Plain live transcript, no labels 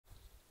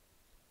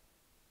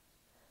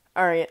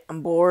Alright,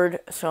 I'm bored,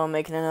 so I'm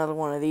making another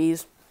one of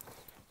these.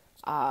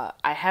 I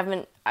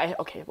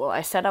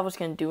said I was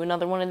gonna do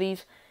another one of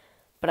these,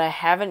 but I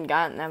haven't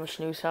gotten that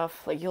much new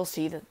stuff. Like, you'll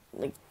see that,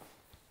 like,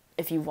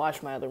 if you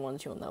watch my other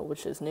ones, you'll know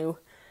which is new.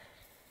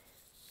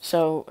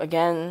 So,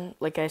 again,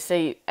 like I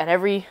say, at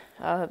every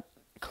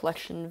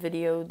collection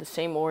video, the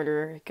same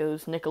order. It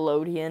goes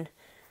Nickelodeon,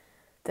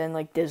 then,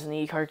 like,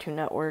 Disney, Cartoon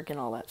Network, and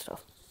all that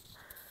stuff.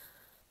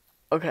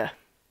 Okay.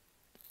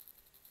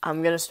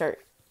 I'm gonna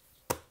start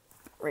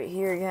right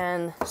here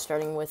again,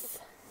 starting with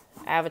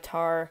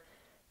Avatar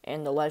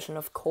and The Legend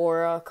of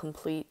Korra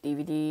complete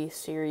DVD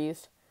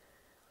series.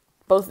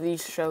 Both of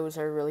these shows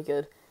are really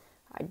good.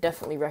 I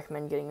definitely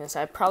recommend getting this.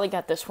 I probably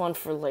got this one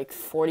for like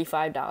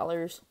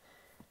 $45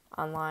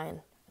 online.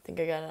 I think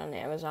I got it on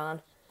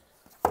Amazon.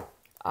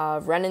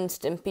 Ren and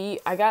Stimpy.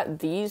 I got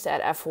these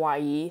at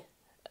FYE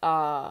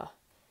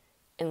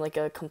in like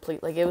a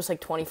complete, like it was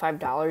like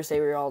 $25. They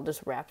were all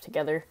just wrapped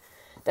together.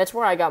 That's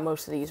where I got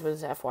most of these,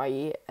 was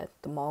FYE at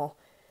the mall.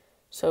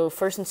 So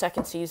first and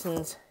second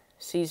seasons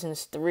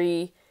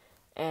 3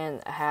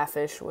 and a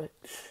half-ish, which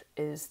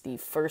is the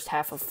first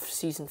half of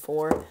season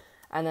 4,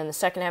 and then the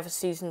second half of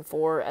season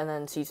 4, and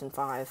then season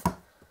 5.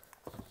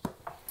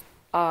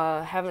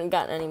 Haven't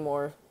gotten any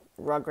more.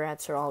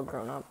 Rugrats are all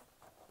grown up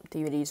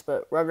DVDs,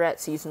 but Rugrats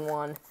season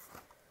 1,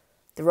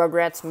 the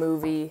Rugrats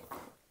movie,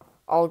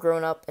 all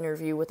grown up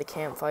interview with the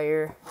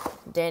campfire,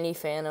 Danny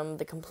Phantom,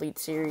 the complete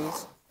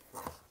series,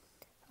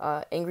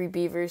 Angry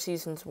Beaver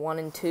seasons 1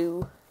 and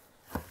 2,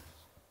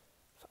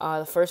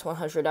 the first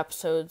 100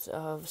 episodes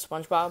of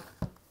SpongeBob,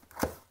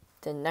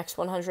 the next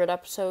 100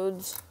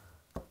 episodes,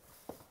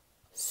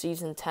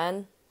 season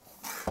 10,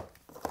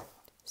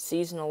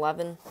 season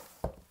 11,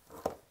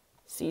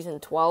 season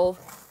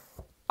 12.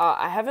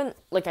 I haven't,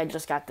 like, I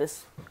just got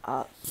this,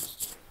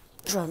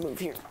 trying to move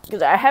here,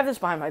 because I have this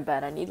behind my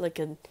bed. I need, like,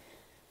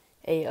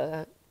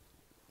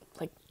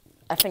 like,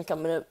 I think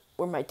I'm gonna,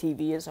 where my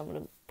TV is, I'm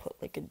gonna put,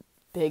 like, a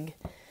big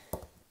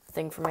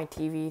thing for my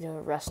TV to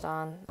rest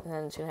on, and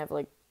then it's gonna have,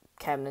 like,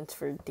 cabinets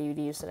for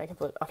DVDs that I can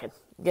put. Okay,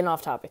 getting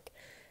off topic.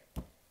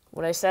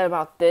 What I said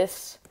about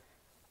this,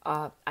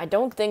 I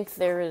don't think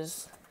there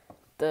is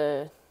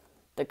the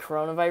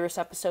coronavirus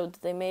episode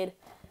that they made.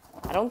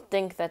 I don't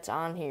think that's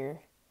on here.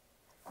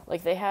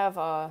 Like, they have,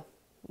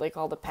 like,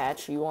 all the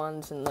patchy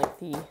ones and, like,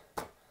 the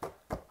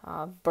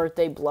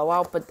birthday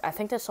blowout, but I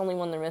think that's the only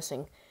one they're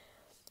missing.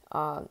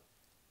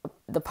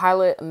 The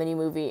pilot, a mini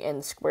movie,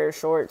 and square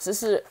shorts.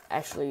 This is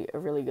actually a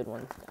really good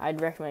one.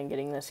 I'd recommend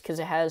getting this because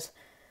it has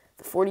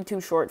the 42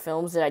 short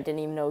films that I didn't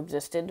even know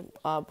existed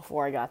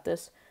before I got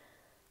this.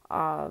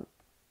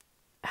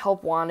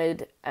 Help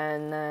Wanted,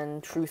 and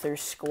then Truth or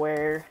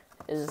Square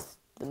is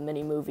the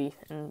mini movie,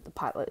 and the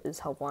pilot is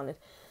Help Wanted.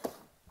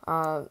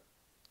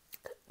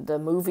 The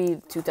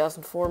movie,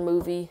 2004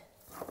 movie,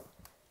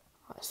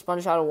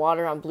 Sponge Out of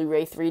Water on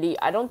Blu-ray 3D.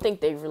 I don't think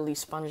they've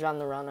released Sponge on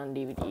the Run on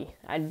DVD.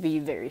 I'd be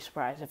very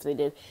surprised if they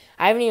did.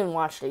 I haven't even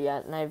watched it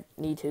yet, and I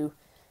need to.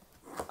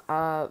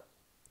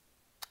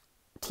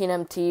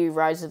 TNMT,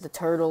 Rise of the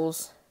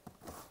Turtles.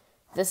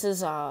 This is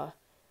the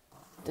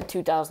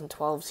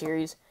 2012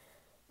 series.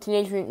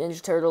 Teenage Mutant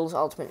Ninja Turtles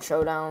Ultimate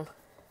Showdown.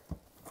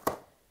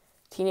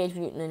 Teenage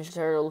Mutant Ninja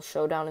Turtles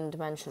Showdown in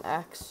Dimension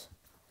X.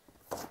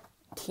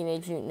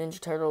 Teenage Mutant Ninja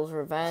Turtles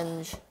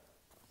Revenge.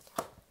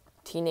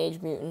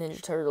 Teenage Mutant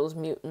Ninja Turtles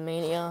Mutant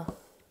Mania.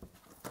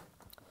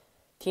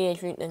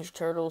 Teenage Mutant Ninja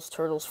Turtles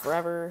Turtles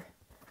Forever.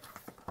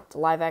 It's a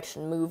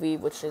live-action movie,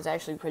 which is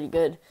actually pretty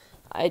good.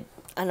 I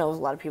know a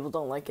lot of people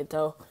don't like it,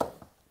 though.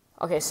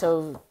 Okay,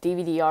 so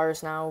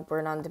DVD-Rs now,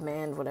 Burn on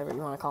Demand, whatever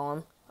you want to call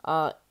them.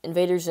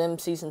 Invader Zim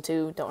Season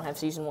 2, don't have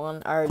Season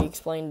 1. I already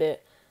explained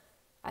it,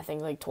 I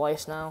think, like,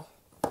 twice now.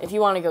 If you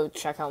want to go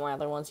check out my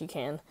other ones, you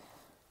can.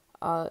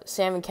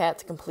 Sam and Cat,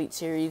 the complete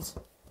series.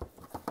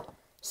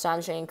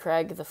 Sanjay and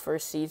Craig, the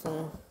first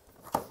season.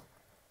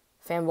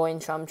 Fanboy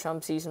and Chum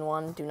Chum, Season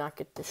 1, do not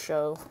get the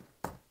show.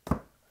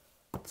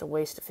 It's a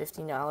waste of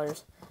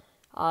 $15.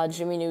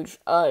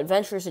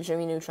 Adventures of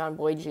Jimmy Neutron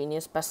Boy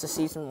Genius, best of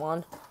Season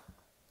 1.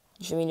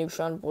 Jimmy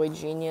Neutron Boy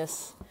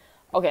Genius.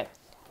 Okay,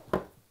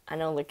 I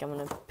know, like, I'm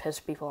gonna piss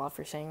people off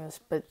for saying this,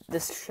 but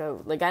this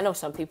show, like, I know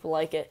some people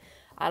like it.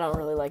 I don't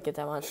really like it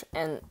that much,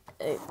 and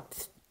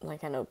it's,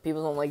 like, I know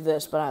people don't like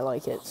this, but I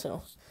like it,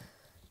 so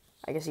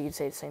I guess you could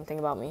say the same thing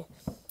about me.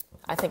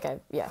 I think I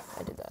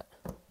did that.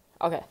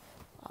 Okay,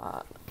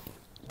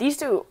 these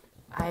two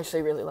I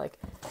actually really like.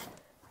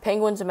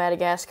 Penguins of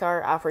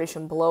Madagascar,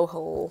 Operation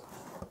Blowhole.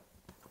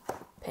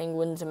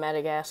 Penguins of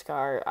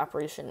Madagascar,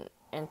 Operation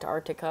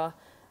Antarctica.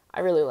 I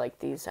really like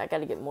these. I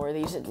gotta get more of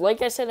these.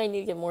 Like I said, I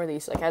need to get more of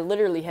these. Like, I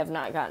literally have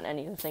not gotten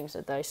any of the things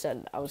that I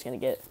said I was gonna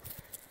get,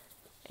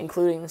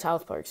 including the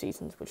South Park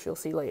seasons, which you'll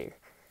see later.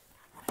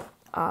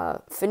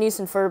 Phineas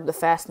and Ferb, The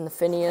Fast and the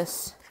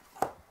Phineas.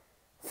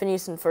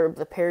 Phineas and Ferb,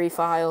 The Perry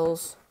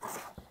Files.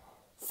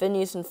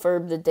 Phineas and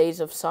Ferb, The Days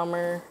of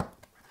Summer.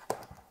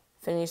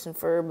 Phineas and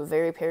Ferb, A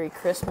Very Perry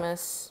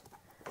Christmas.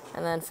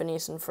 And then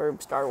Phineas and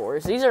Ferb, Star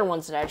Wars. These are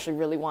ones that I actually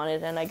really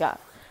wanted, and I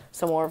got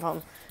some more of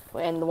them.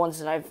 And the ones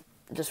that I've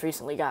just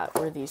recently got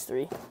were these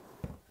 3.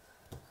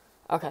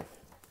 Okay.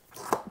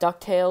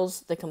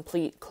 DuckTales, the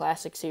complete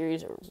classic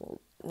series, or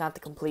well, not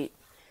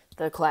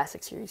the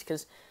classic series,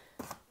 because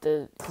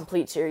the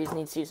complete series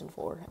needs season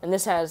 4. And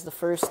this has the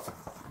first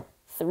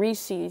 3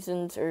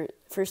 seasons, or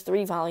first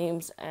 3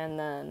 volumes, and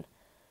then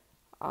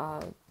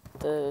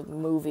the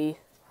movie.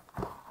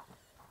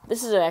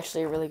 This is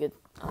actually a really good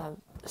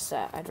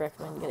set. I'd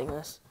recommend getting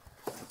this.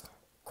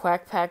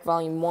 Quack Pack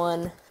Volume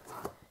 1,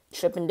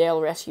 Chip and Dale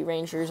Rescue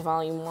Rangers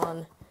Volume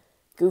 1,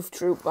 Goof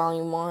Troop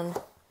Volume 1,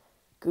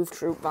 Goof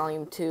Troop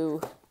Volume 2,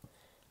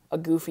 A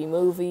Goofy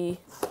Movie,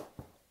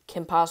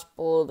 Kim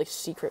Possible, The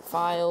Secret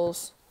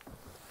Files.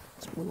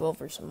 Let's move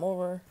over some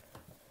more.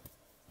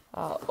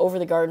 Over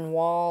the Garden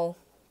Wall.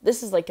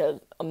 This is like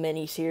a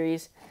mini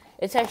series.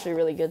 It's actually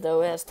really good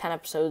though. It has 10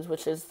 episodes,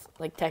 which is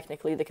like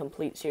technically the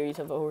complete series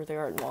of Over the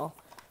Garden Wall.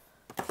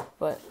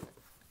 But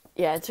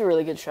yeah, it's a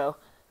really good show.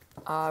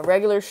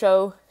 Regular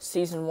show,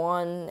 season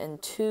 1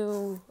 and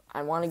 2.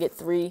 I want to get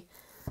 3.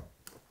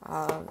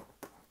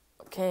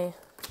 Okay.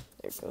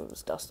 There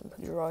goes Dustin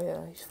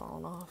Pedroia. He's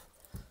falling off.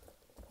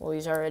 Well,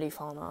 he's already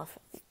fallen off.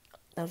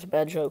 That was a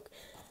bad joke.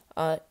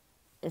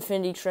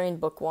 Infinity Train,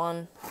 Book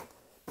 1.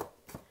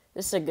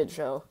 This is a good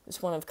show.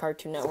 It's one of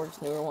Cartoon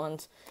Network's newer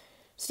ones.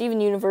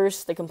 Steven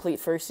Universe, the complete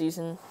first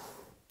season.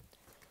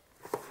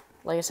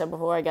 Like I said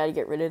before, I gotta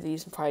get rid of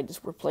these and probably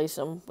just replace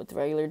them with the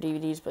regular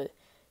DVDs. But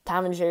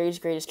Tom and Jerry's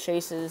Greatest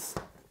Chases.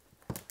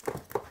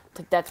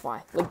 Like, that's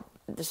why. Like,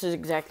 this is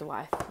exactly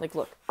why. Like,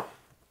 look.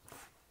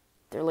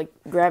 They're, like,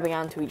 grabbing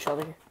onto each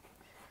other.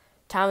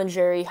 Tom and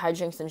Jerry,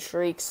 Hijinks and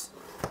Shrieks.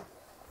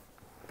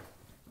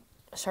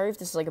 Sorry if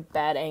this is, like, a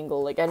bad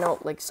angle. Like, I know,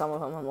 like, some of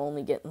them I'm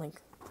only getting,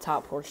 like, the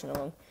top portion of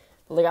them.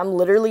 But, like, I'm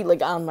literally,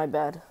 like, on my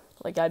bed.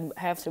 Like, I'd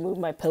have to move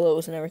my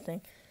pillows and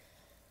everything.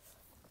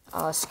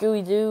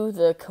 Scooby-Doo,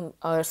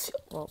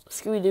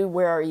 Scooby-Doo,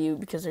 Where Are You?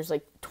 Because there's,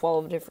 like,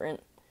 12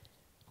 different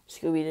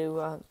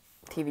Scooby-Doo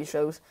TV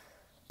shows.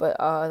 But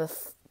the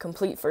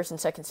complete first and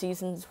second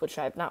seasons, which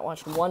I have not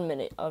watched 1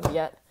 minute of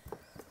yet.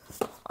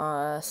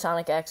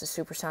 Sonic X, a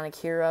Supersonic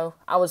Hero.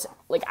 I was,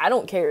 like, I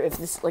don't care if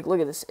this, like, look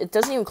at this. It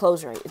doesn't even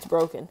close right. It's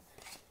broken.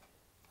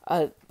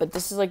 But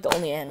this is, like, the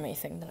only anime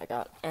thing that I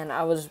got. And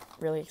I was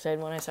really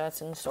excited when I saw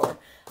it in the store.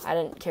 I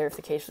didn't care if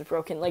the case was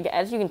broken. Like,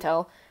 as you can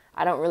tell,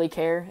 I don't really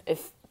care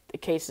if the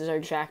cases are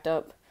jacked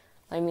up.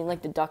 I mean,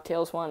 like, the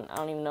DuckTales one, I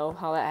don't even know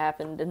how that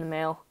happened in the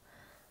mail.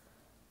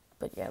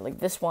 But, yeah, like,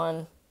 this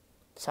one,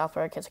 South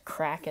Park has a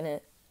crack in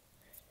it.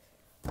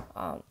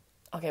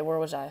 Okay, where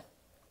was I?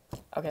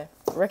 Okay,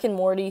 Rick and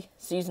Morty,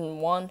 Season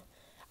 1.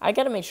 I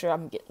gotta make sure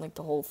I'm getting, like,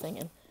 the whole thing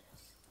in.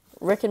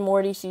 Rick and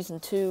Morty, Season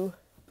 2,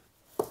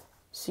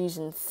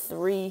 Season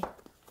 3,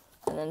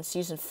 and then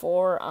Season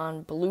 4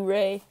 on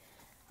Blu-ray.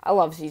 I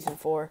love Season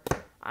 4.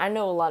 I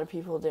know a lot of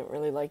people didn't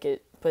really like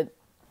it, but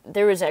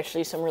there was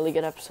actually some really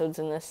good episodes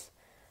in this.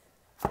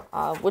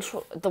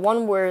 The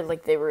one where,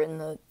 like, they were in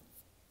the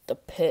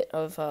pit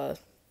of,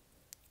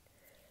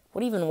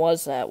 what even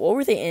was that? What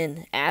were they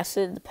in?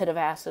 Acid? The pit of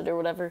acid or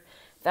whatever?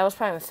 That was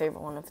probably my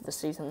favorite one of the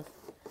season.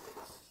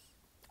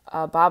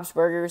 Bob's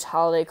Burgers,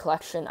 Holiday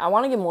Collection. I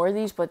want to get more of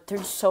these, but they're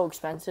just so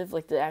expensive,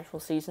 like the actual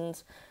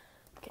seasons.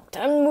 Okay,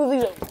 time to move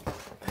these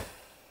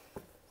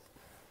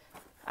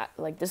up.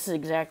 Like, this is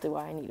exactly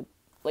why I need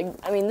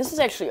I mean, this is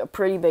actually a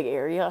pretty big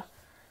area,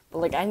 but,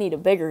 like, I need a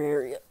bigger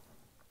area.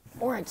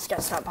 Or I just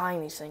gotta stop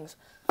buying these things.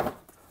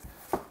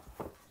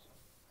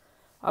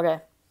 Okay.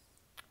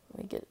 Let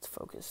me get it to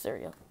focus. There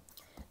we go.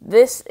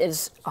 This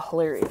is a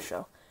hilarious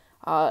show.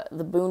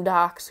 The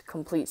Boondocks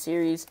complete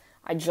series.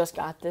 I just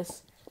got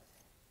this.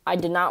 I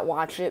did not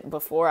watch it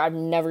before. I've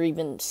never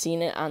even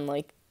seen it on,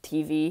 like,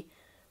 TV.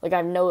 Like,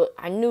 I knew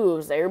it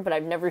was there, but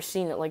I've never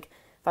seen it. Like,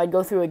 if I'd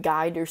go through a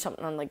guide or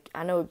something on, like,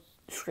 I know it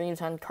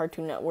streams on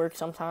Cartoon Network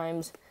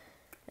sometimes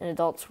and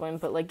Adult Swim,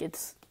 but, like,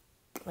 it's,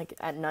 like,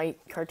 at night,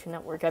 Cartoon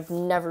Network. I've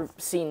never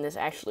seen this,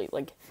 actually,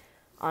 like,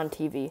 on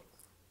TV.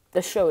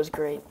 This show is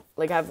great.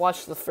 Like, I've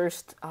watched the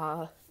first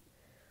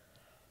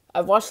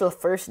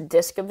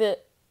disc of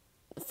it.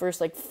 The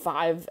first, like,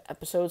 5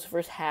 episodes,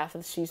 first half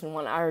of season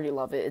 1. I already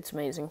love it. It's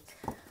amazing.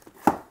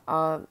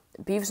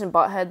 Beavis and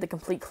Butthead, the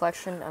complete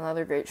collection,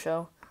 another great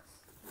show.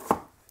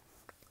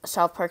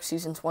 South Park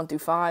seasons 1 through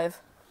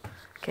 5.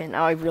 Okay,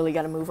 now I really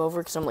gotta move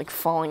over because I'm, like,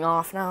 falling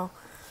off now.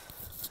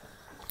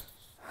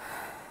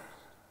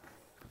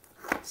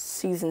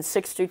 Season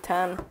 6 through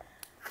 10.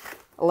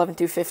 11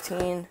 through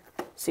 15.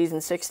 Season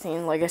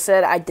 16. Like I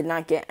said, I did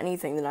not get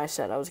anything that I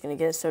said I was gonna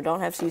get, so don't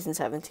have season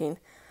 17.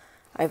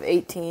 I have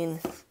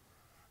 18.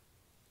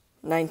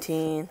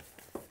 19,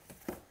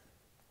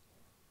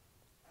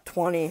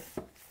 20,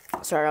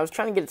 sorry, I was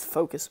trying to get it to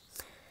focus,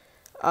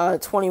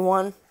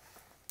 21,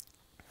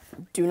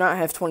 do not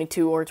have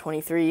 22 or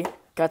 23,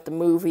 got the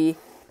movie,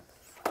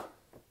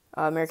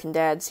 American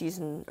Dad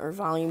season, or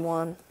volume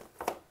 1,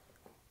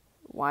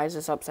 Why Is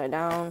This Upside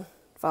Down,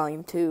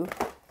 volume 2,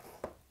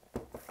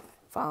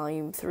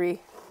 volume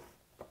 3,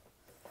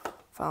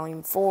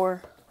 volume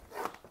 4,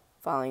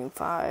 volume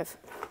 5,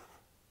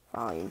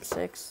 volume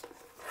 6,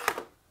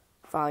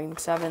 Volume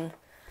 7,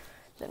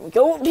 Then we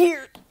go up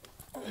here.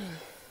 Let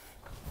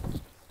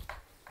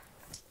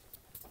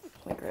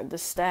me grab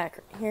this stack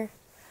right here.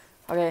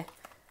 Okay.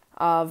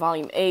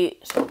 Volume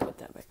 8. So put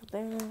that back up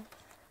there.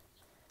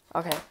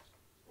 Okay.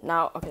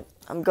 Now, okay.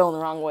 I'm going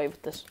the wrong way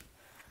with this.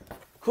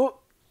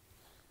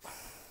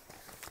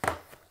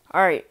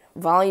 Alright.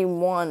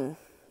 Volume 1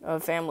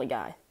 of Family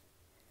Guy.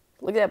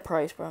 Look at that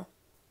price, bro.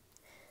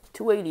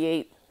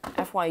 $2.88.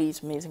 FYE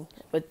is amazing.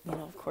 But, you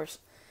know, of course,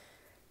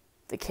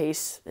 the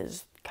case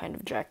is kind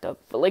of jacked up.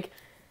 But, like,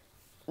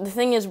 the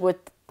thing is with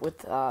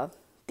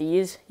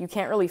these, you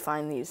can't really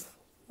find these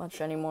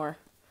much anymore.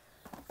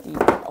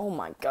 Oh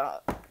my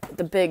god.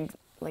 The big,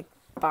 like,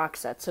 box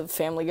sets of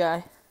Family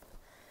Guy.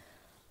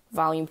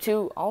 Volume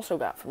 2 also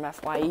got from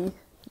FYE.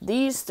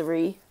 These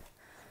 3,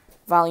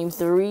 Volume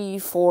 3,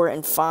 4,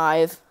 and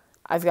 5,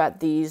 I've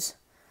got these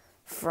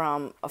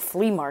from a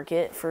flea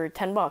market for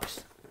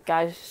 $10.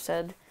 Guys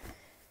said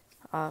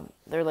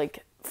they're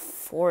like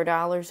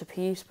 $4 a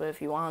piece, but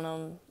if you want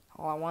them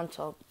all at once,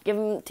 I'll give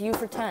them to you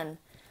for $10,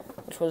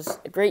 which was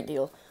a great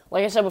deal.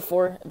 Like I said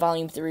before,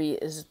 Volume 3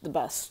 is the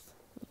best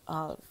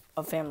of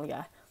Family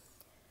Guy.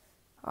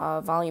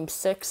 Volume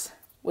 6,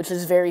 which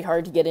is very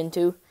hard to get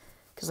into,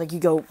 because like you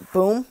go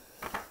boom,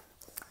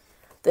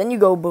 then you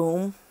go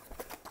boom,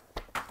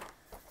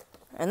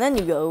 and then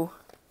you go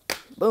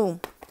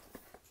boom.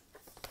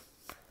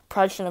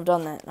 Probably shouldn't have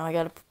done that. Now I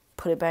gotta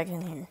put it back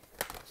in here.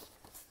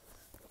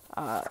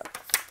 But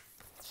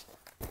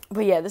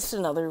yeah, this is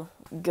another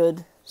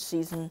good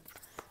season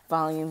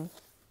volume.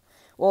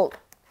 Well,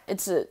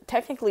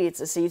 technically it's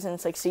a season.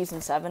 It's like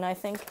season 7, I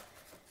think,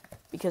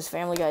 because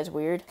Family Guy is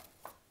weird,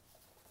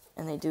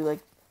 and they did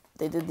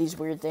these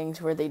weird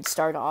things where they'd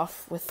start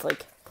off with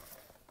like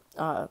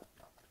the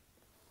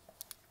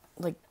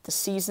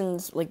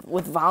seasons, like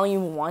with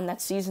volume 1,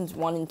 that's seasons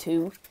 1 and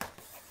 2.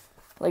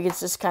 Like,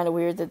 it's just kind of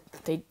weird that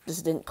they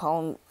just didn't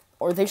call them,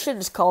 or they should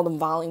just call them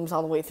volumes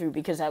all the way through,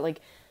 because at, like,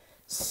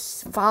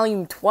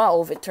 volume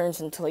 12, it turns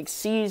into, like,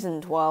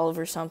 season 12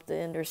 or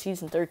something, or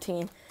season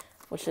 13,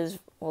 which is,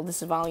 well,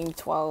 this is volume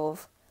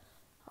 12.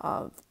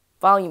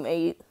 Volume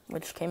 8,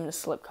 which came in a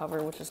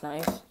slipcover, which is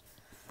nice.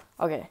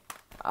 Okay,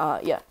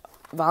 yeah,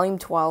 volume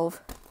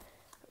 12,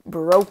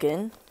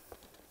 Broken.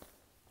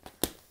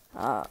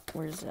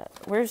 Where's that?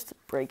 Where's the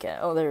break at?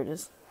 Oh, there it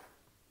is.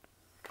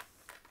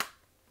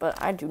 But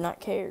I do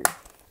not care.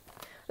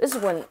 This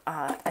is when,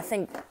 I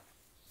think,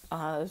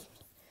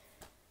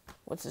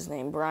 what's his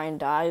name? Brian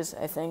dies,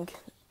 I think,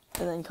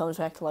 and then comes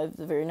back to life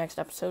the very next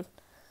episode.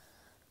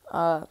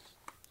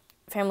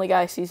 Family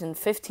Guy season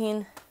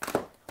 15.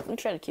 Let me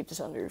try to keep this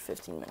under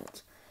 15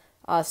 minutes.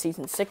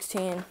 Season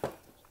 16.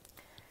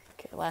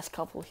 Okay, last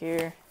couple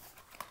here.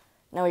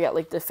 Now we got,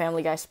 like, the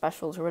Family Guy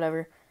specials or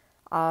whatever.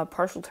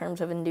 Partial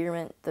Terms of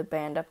Endearment, the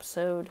band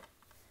episode.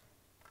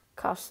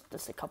 Cost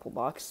just a couple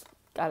bucks.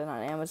 Got it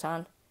on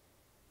Amazon.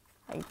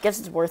 I guess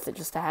it's worth it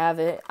just to have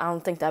it. I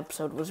don't think the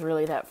episode was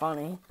really that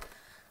funny.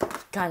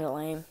 Kind of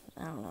lame.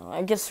 I don't know.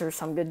 I guess there were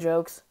some good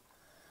jokes.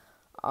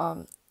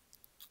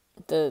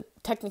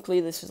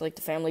 Technically this is like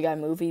the Family Guy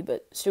movie,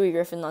 but Stewie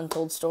Griffin,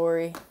 Untold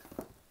Story.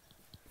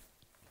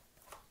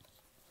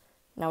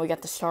 Now we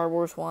got the Star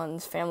Wars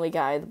ones. Family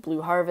Guy, The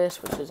Blue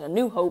Harvest, which is A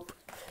New Hope.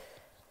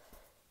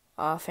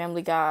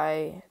 Family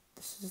Guy,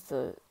 this is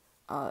the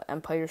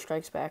Empire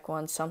Strikes Back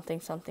one,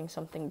 something,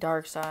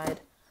 Dark Side.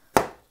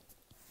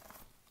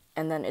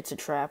 And then It's a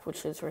Trap,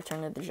 which is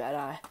Return of the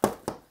Jedi.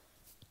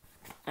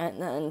 And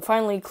then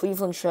finally,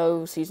 Cleveland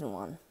Show, Season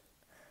 1.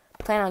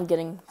 Plan on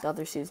getting the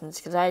other seasons,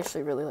 because I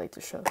actually really like the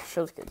show. The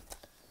show's good.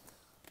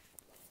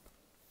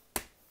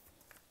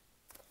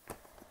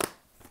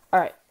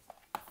 Alright.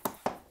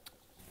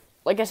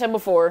 Like I said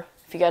before,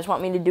 if you guys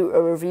want me to do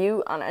a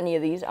review on any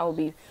of these, I will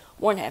be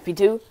more than happy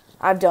to.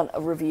 I've done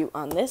a review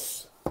on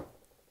this,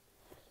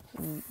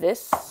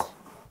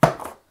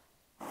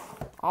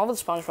 all the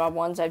SpongeBob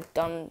ones I've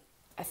done.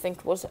 I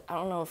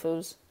don't know if it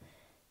was,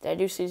 did I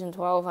do season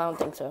 12? I don't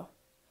think so.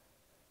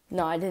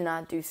 No, I did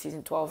not do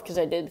season 12, because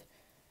I did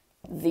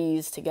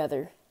these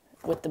together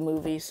with the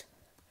movies.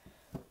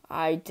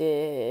 I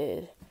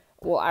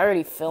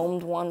already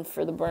filmed one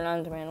for the Burn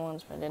On Demand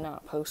ones, but I did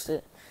not post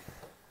it.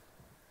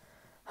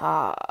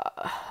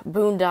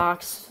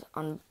 Boondocks,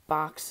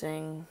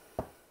 unboxing.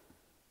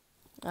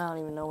 I don't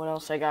even know what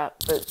else I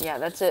got, but yeah,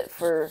 that's it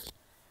for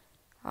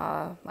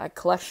my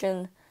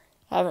collection.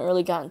 I haven't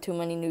really gotten too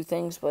many new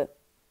things, but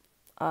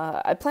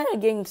I plan on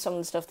getting some of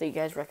the stuff that you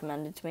guys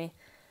recommended to me.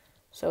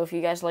 So if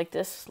you guys like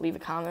this, leave a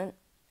comment.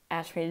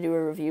 Ask me to do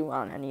a review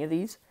on any of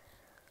these.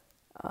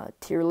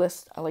 Tier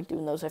list, I like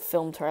doing those. I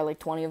filmed probably like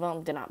 20 of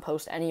them. Did not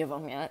post any of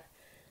them yet.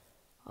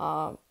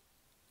 So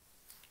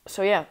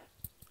yeah,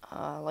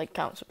 like,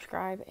 comment,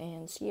 subscribe,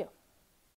 and see ya.